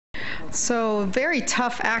So very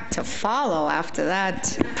tough act to follow after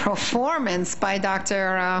that performance by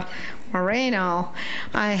Dr. Moreno.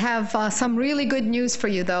 I have some really good news for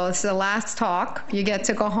you, though. It's the last talk. You get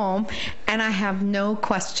to go home, and I have no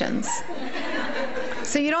questions.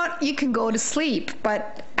 So you can go to sleep,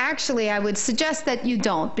 but actually I would suggest that you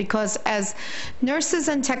don't, because as nurses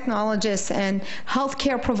and technologists and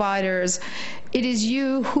healthcare providers, it is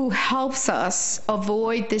you who helps us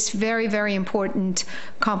avoid this very, very important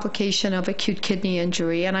complication of acute kidney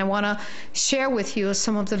injury. And I want to share with you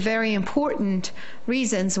some of the very important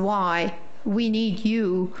reasons why we need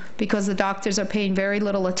you, because the doctors are paying very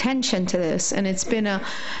little attention to this. And it's been a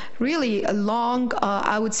really a long,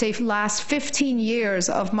 I would say, last 15 years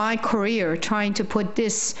of my career trying to put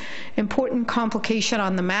this important complication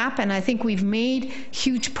on the map. And I think we've made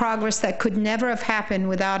huge progress that could never have happened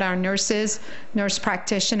without our nurses, nurse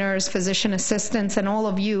practitioners, physician assistants, and all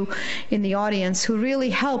of you in the audience who really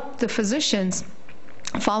help the physicians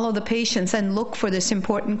follow the patients and look for this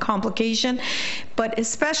important complication, but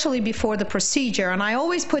especially before the procedure. And I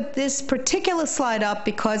always put this particular slide up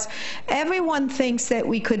because everyone thinks that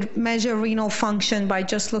we could measure renal function by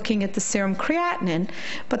just looking at the serum creatinine.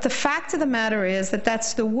 But the fact of the matter is that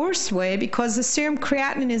that's the worst way, because the serum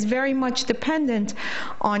creatinine is very much dependent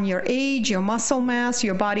on your age, your muscle mass,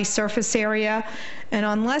 your body surface area. And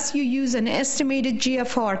unless you use an estimated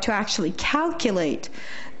GFR to actually calculate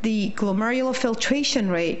the glomerular filtration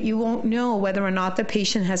rate, you won't know whether or not the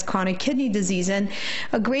patient has chronic kidney disease. And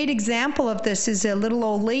a great example of this is a little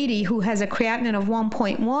old lady who has a creatinine of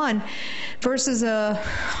 1.1 versus a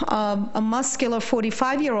muscular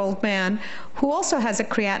 45-year-old man who also has a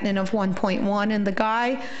creatinine of 1.1, and the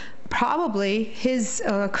guy, probably his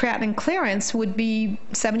creatinine clearance would be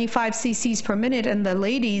 75 cc's per minute, and the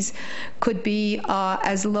ladies could be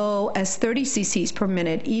as low as 30 cc's per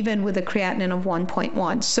minute, even with a creatinine of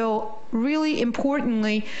 1.1. So really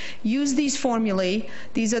importantly, use these formulae.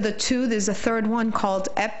 These are the two. There's a third one called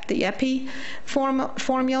the EPI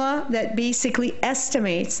formula that basically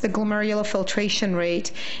estimates the glomerular filtration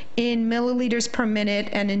rate in milliliters per minute.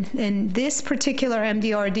 And in this particular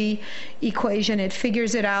MDRD equation, it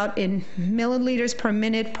figures it out in milliliters per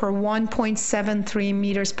minute per 1.73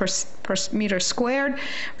 meters per meter squared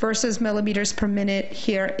versus millimeters per minute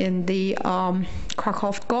here in the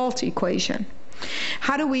Krakow-Gault equation.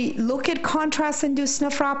 How do we look at contrast-induced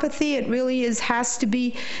nephropathy? It really has to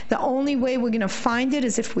be, the only way we're going to find it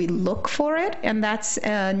is if we look for it, and that's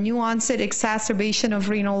a new onset exacerbation of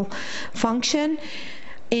renal function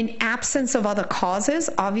in absence of other causes,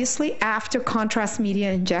 obviously after contrast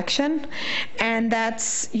media injection. And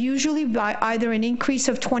that's usually by either an increase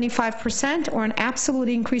of 25% or an absolute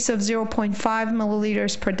increase of 0.5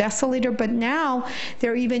 milliliters per deciliter. But now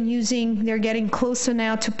they're getting closer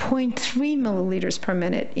now to 0.3 milliliters per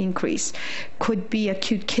minute increase. Could be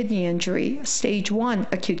acute kidney injury, stage 1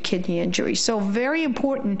 acute kidney injury. So very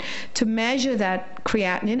important to measure that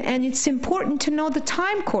creatinine, and it's important to know the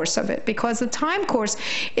time course of it, because the time course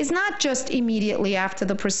is not just immediately after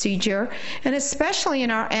the procedure. And especially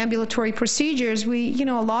in our ambulatory procedures,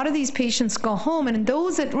 a lot of these patients go home, and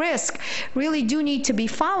those at risk really do need to be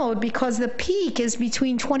followed, because the peak is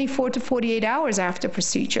between 24 to 48 hours after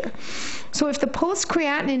procedure. So if the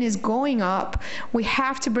post-creatinine is going up, we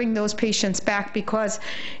have to bring those patients back, because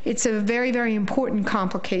it's a very, very important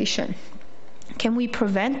complication. Can we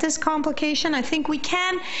prevent this complication? I think we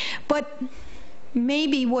can, but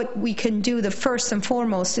maybe what we can do, the first and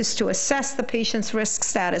foremost, is to assess the patient's risk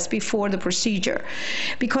status before the procedure,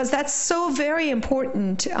 because that's so very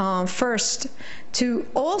important. First, to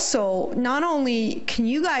also, not only can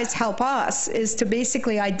you guys help us, is to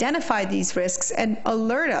basically identify these risks and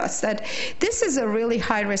alert us that this is a really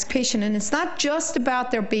high-risk patient, and it's not just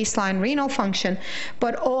about their baseline renal function,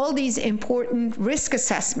 but all these important risk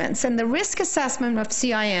assessments. And the risk assessment of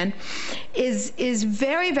CIN is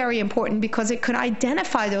very, very important, because it could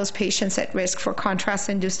identify those patients at risk for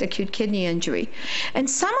contrast-induced acute kidney injury. And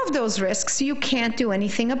some of those risks you can't do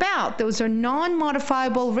anything about. Those are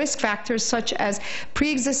non-modifiable risk factors, such as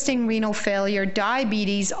pre-existing renal failure,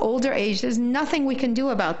 diabetes, older age. There's nothing we can do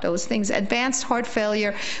about those things. Advanced heart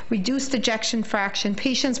failure, reduced ejection fraction,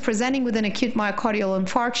 patients presenting with an acute myocardial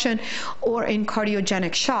infarction or in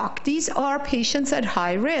cardiogenic shock. These are patients at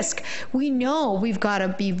high risk. We know we've got to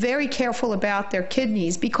be very careful about their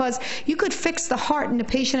kidneys, because you could fix the heart and the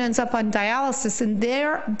patient ends up on dialysis, and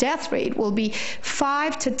their death rate will be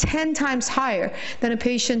 5 to 10 times higher than a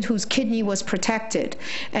patient whose kidney was protected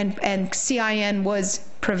and CIN and was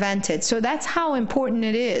prevented. So that's how important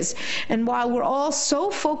it is. And while we're all so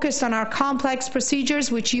focused on our complex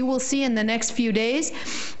procedures, which you will see in the next few days,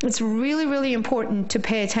 it's really, really important to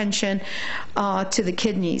pay attention to the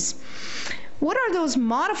kidneys. What are those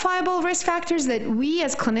modifiable risk factors that we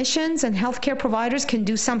as clinicians and healthcare providers can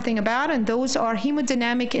do something about? And those are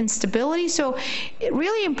hemodynamic instability. So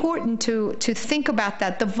really important to think about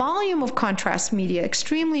that. The volume of contrast media,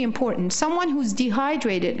 extremely important. Someone who's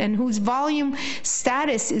dehydrated and whose volume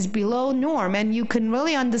status is below norm, and you can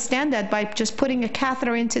really understand that by just putting a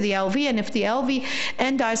catheter into the LV, and if the LV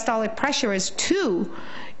end diastolic pressure is 2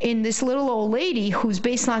 in this little old lady whose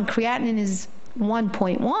baseline creatinine is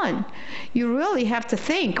 1.1, you really have to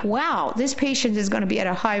think, wow, this patient is going to be at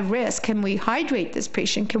a high risk. Can we hydrate this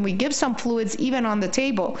patient? Can we give some fluids even on the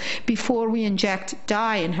table before we inject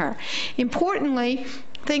dye in her? Importantly,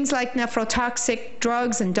 things like nephrotoxic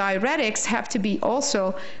drugs and diuretics have to be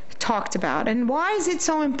also talked about. And why is it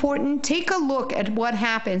so important? Take a look at what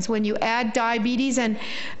happens when you add diabetes and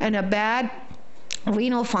a bad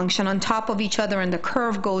renal function on top of each other, and the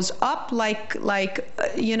curve goes up like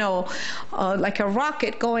a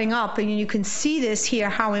rocket going up. And you can see this here,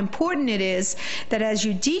 how important it is that as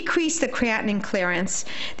you decrease the creatinine clearance,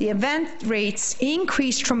 the event rates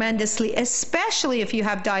increase tremendously, especially if you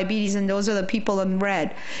have diabetes, and those are the people in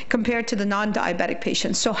red, compared to the non-diabetic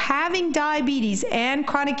patients. So having diabetes and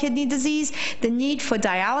chronic kidney disease, the need for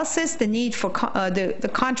dialysis, the need for the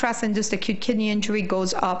contrast-induced acute kidney injury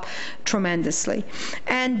goes up tremendously.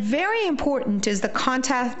 And very important is the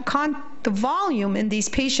volume in these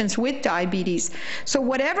patients with diabetes. So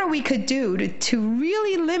whatever we could do to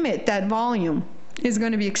really limit that volume is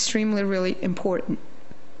going to be extremely, really important.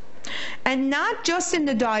 And not just in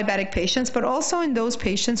the diabetic patients, but also in those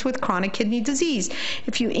patients with chronic kidney disease.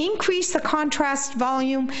 If you increase the contrast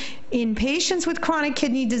volume in patients with chronic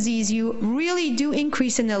kidney disease, you really do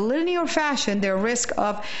increase in a linear fashion their risk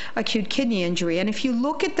of acute kidney injury. And if you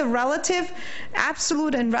look at the relative,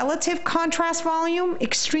 absolute and relative contrast volume,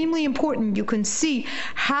 extremely important. You can see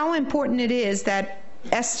how important it is that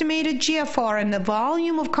estimated GFR and the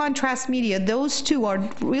volume of contrast media, those two are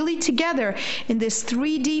really together in this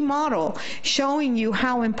 3D model, showing you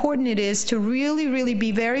how important it is to really, really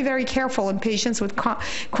be very, very careful in patients with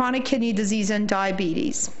chronic kidney disease and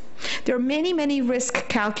diabetes. There are many, many risk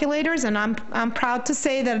calculators, and I'm proud to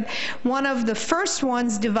say that one of the first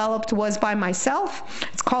ones developed was by myself.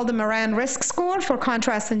 It's called the Mehran Risk Score for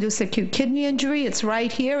contrast-induced acute kidney injury. It's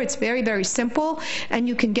right here. It's very, very simple, and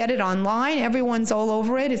you can get it online. Everyone's all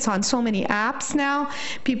over it. It's on so many apps now.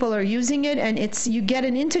 People are using it, and you get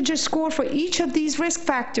an integer score for each of these risk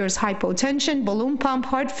factors: hypotension, balloon pump,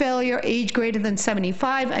 heart failure, age greater than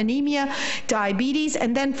 75, anemia, diabetes,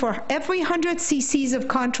 and then for every 100 cc's of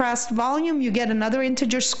contrast volume, you get another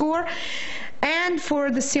integer score. And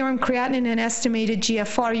for the serum creatinine and estimated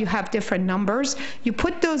GFR, you have different numbers. You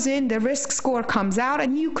put those in, the risk score comes out,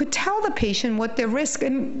 and you could tell the patient what their risk,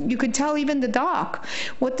 and you could tell even the doc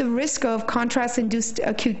what the risk of contrast-induced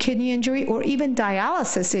acute kidney injury or even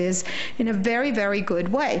dialysis is in a very, very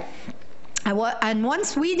good way. And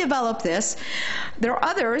once we develop this, there are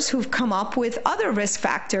others who've come up with other risk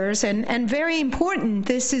factors, and very important,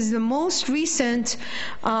 this is the most recent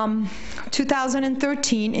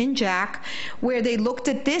 2013 in JACC, where they looked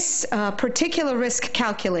at this particular risk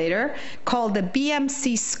calculator called the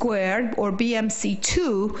BMC squared or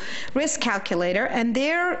BMC2 risk calculator, and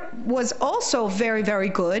there was also very, very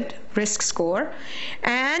good risk score,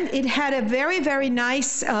 and it had a very, very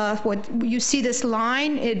nice, what you see this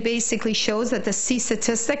line, it basically shows that the C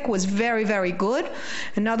statistic was very, very good.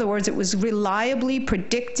 In other words, it was reliably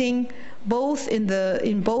predicting both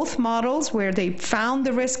in both models where they found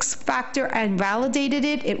the risk factor and validated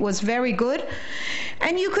it. It was very good.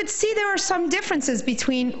 And you could see there are some differences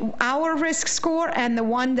between our risk score and the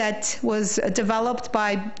one that was developed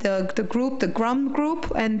by the group, the GRUM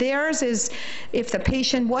group. And theirs is if the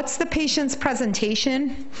patient, what's the patient's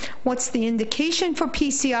presentation? What's the indication for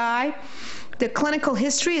PCI? The clinical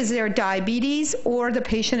history, is there diabetes or the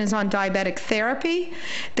patient is on diabetic therapy?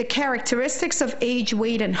 The characteristics of age,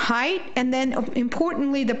 weight, and height, and then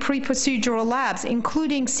importantly the pre-procedural labs,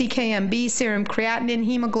 including CKMB, serum creatinine,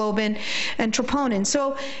 hemoglobin, and troponin.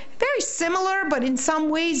 So very similar, but in some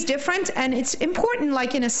ways different. And it's important,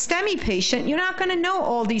 like in a STEMI patient, you're not going to know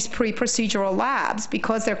all these pre-procedural labs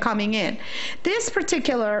because they're coming in. This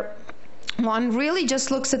particular one really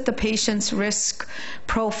just looks at the patient's risk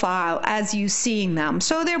profile as you seeing them.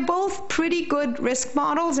 So they're both pretty good risk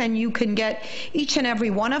models, and you can get each and every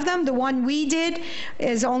one of them. The one we did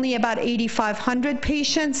is only about 8,500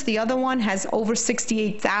 patients. The other one has over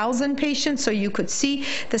 68,000 patients, so you could see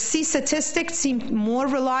the C statistics seem more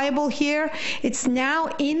reliable here. It's now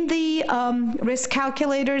in the risk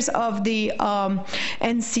calculators of the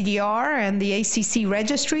NCDR and the ACC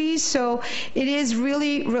registries, so it is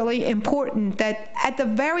really, really important that at the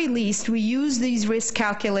very least we use these risk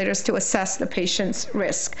calculators to assess the patient's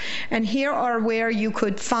risk. And here are where you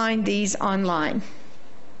could find these online.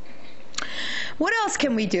 What else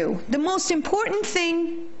can we do? The most important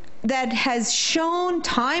thing that has shown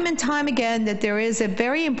time and time again that there is a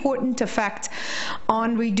very important effect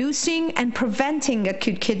on reducing and preventing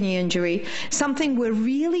acute kidney injury, something we're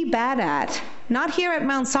really bad at, not here at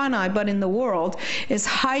Mount Sinai, but in the world, is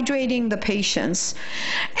hydrating the patients.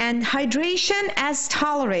 And hydration, as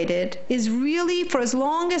tolerated, is really, for as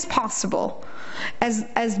long as possible,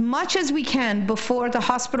 as much as we can before the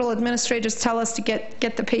hospital administrators tell us to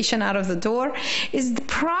get the patient out of the door, is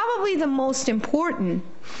probably the most important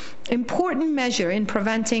measure in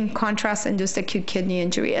preventing contrast-induced acute kidney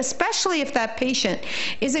injury, especially if that patient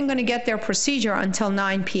isn't going to get their procedure until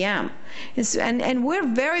 9 p.m. And we're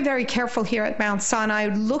very, very careful here at Mount Sinai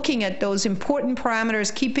looking at those important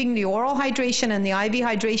parameters, keeping the oral hydration and the IV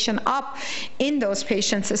hydration up in those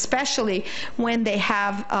patients, especially when they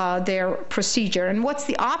have their procedure. And what's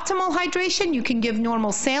the optimal hydration? You can give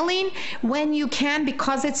normal saline when you can,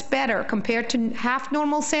 because it's better compared to half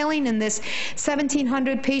normal saline. In this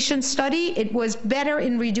 1,700 patient study, it was better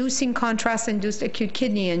in reducing contrast-induced acute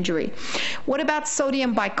kidney injury. What about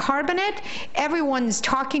sodium bicarbonate? Everyone's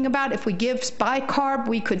talking about if we give bicarb,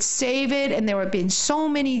 we could save it, and there have been so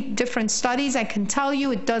many different studies. I can tell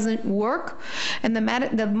you it doesn't work, and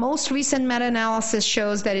the most recent meta-analysis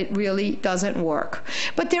shows that it really doesn't work.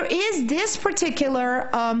 But there is this particular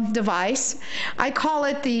device, I call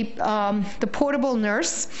it the portable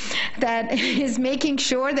nurse, that is making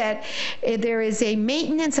sure that there is a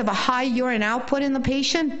maintenance of a high urine output in the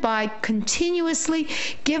patient by continuously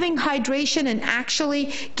giving hydration and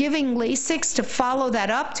actually giving Lasix to follow that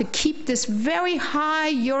up to keep this very high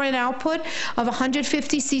urine output of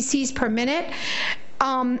 150 cc's per minute.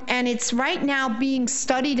 And it's right now being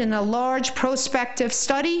studied in a large prospective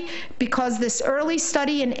study, because this early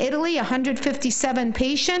study in Italy, 157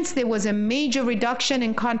 patients, there was a major reduction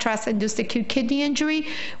in contrast-induced acute kidney injury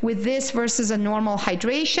with this versus a normal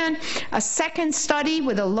hydration. A second study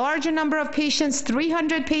with a larger number of patients,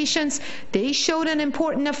 300 patients, they showed an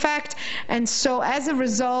important effect. And so as a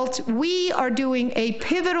result, we are doing a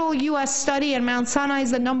pivotal U.S. study, and Mount Sinai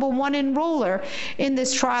is the #1 enroller in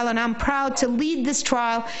this trial, and I'm proud to lead this trial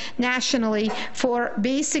nationally for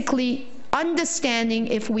basically understanding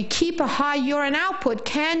if we keep a high urine output,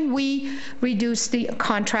 can we reduce the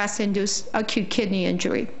contrast-induced acute kidney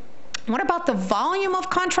injury? What about the volume of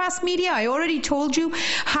contrast media? I already told you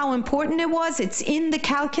how important it was. It's in the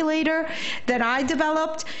calculator that I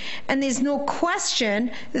developed, and there's no question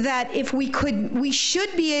that if we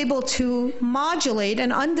should be able to modulate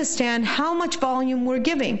and understand how much volume we're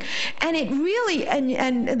giving. And it really,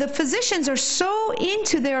 and the physicians are so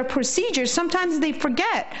into their procedures, sometimes they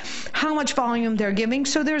forget how much volume they're giving.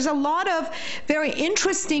 So there's a lot of very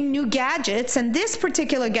interesting new gadgets, and this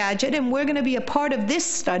particular gadget, and we're going to be a part of this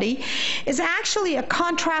study, is actually a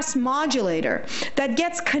contrast modulator that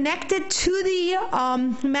gets connected to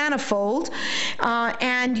the manifold,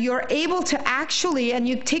 and you're able to actually, and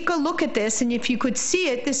you take a look at this, and if you could see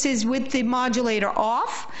it, this is with the modulator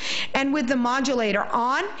off and with the modulator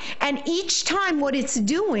on, and each time what it's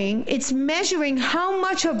doing, it's measuring how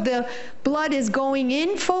much of the blood is going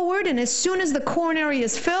in forward, and as soon as the coronary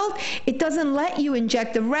is filled, it doesn't let you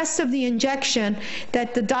inject. The rest of the injection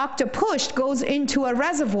that the doctor pushed goes into a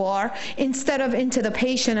reservoir instead of into the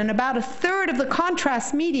patient, and about a third of the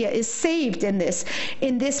contrast media is saved in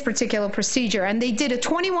this particular procedure. And they did a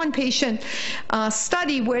 21 patient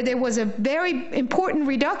study where there was a very important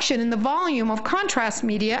reduction in the volume of contrast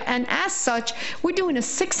media, and as such, we're doing a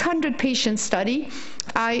 600 patient study.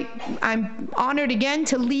 I'm honored again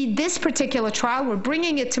to lead this particular trial. We're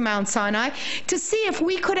bringing it to Mount Sinai to see if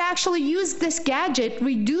we could actually use this gadget,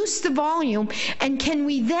 reduce the volume, and can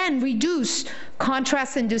we then reduce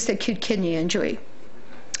contrast-induced acute kidney injury.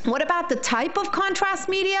 What about the type of contrast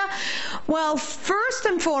media? Well, first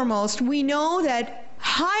and foremost, we know that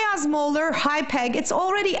high osmolar, high PEG, it's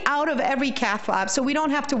already out of every cath lab, so we don't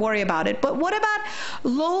have to worry about it. But what about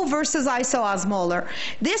low versus isoosmolar?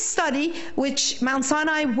 This study, which Mount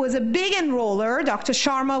Sinai was a big enroller, Dr.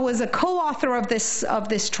 Sharma was a co-author of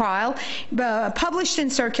this trial, published in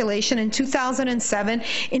Circulation in 2007,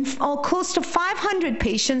 in close to 500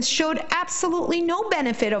 patients, showed absolutely no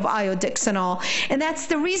benefit of iodixonol. And that's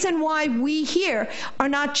the reason why we here are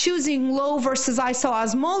not choosing low versus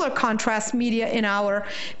isoosmolar contrast media in our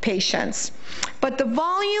patients. But the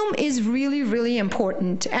volume is really, really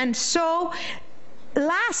important. And so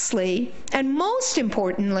lastly, and most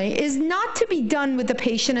importantly, is not to be done with the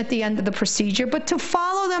patient at the end of the procedure, but to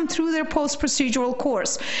follow them through their post-procedural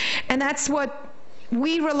course. And that's what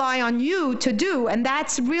we rely on you to do, and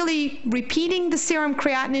that's really repeating the serum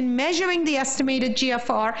creatinine, measuring the estimated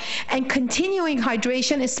GFR, and continuing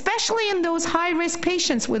hydration, especially in those high-risk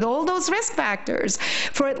patients with all those risk factors,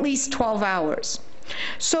 for at least 12 hours.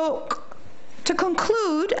 So to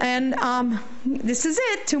conclude, and this is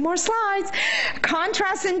it, 2 more slides.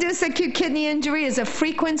 Contrast-induced acute kidney injury is a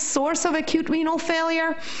frequent source of acute renal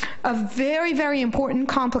failure, a very, very important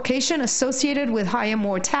complication associated with higher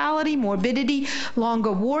mortality, morbidity,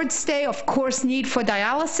 longer ward stay, of course, need for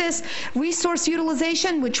dialysis, resource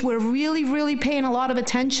utilization, which we're really, really paying a lot of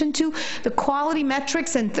attention to. The quality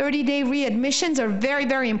metrics and 30-day readmissions are very,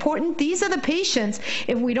 very important. These are the patients,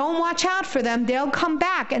 if we don't watch out for them, they'll come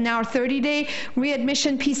back, and our 30-day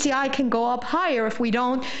readmission PCI can go up higher if we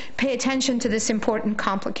don't pay attention to this important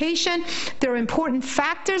complication. There are important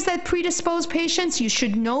factors that predispose patients. You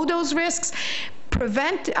should know those risks.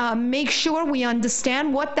 Make sure we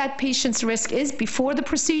understand what that patient's risk is before the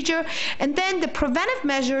procedure. And then the preventive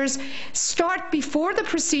measures start before the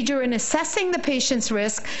procedure in assessing the patient's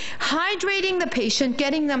risk, hydrating the patient,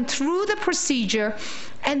 getting them through the procedure,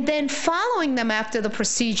 and then following them after the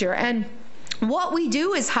procedure. And what we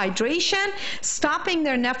do is hydration, stopping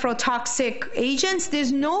their nephrotoxic agents.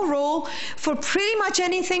 There's no role for pretty much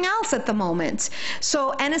anything else at the moment.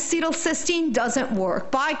 So N-acetylcysteine doesn't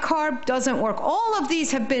work. Bicarb doesn't work. All of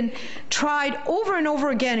these have been tried over and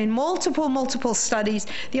over again in multiple studies.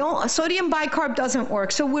 Sodium bicarb doesn't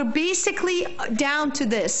work. So we're basically down to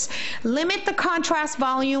this. Limit the contrast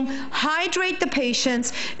volume, hydrate the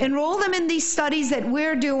patients, enroll them in these studies that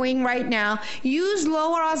we're doing right now, use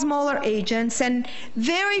lower osmolar agents. And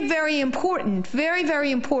very, very important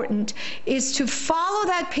is to follow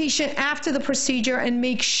that patient after the procedure and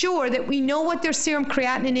make sure that we know what their serum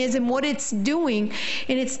creatinine is and what it's doing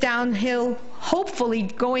in its downhill, hopefully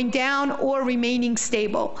going down or remaining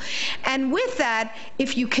stable. And with that,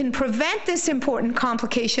 if you can prevent this important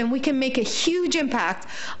complication, we can make a huge impact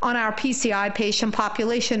on our PCI patient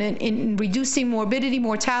population in reducing morbidity,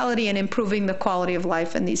 mortality, and improving the quality of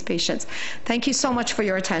life in these patients. Thank you so much for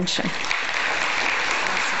your attention.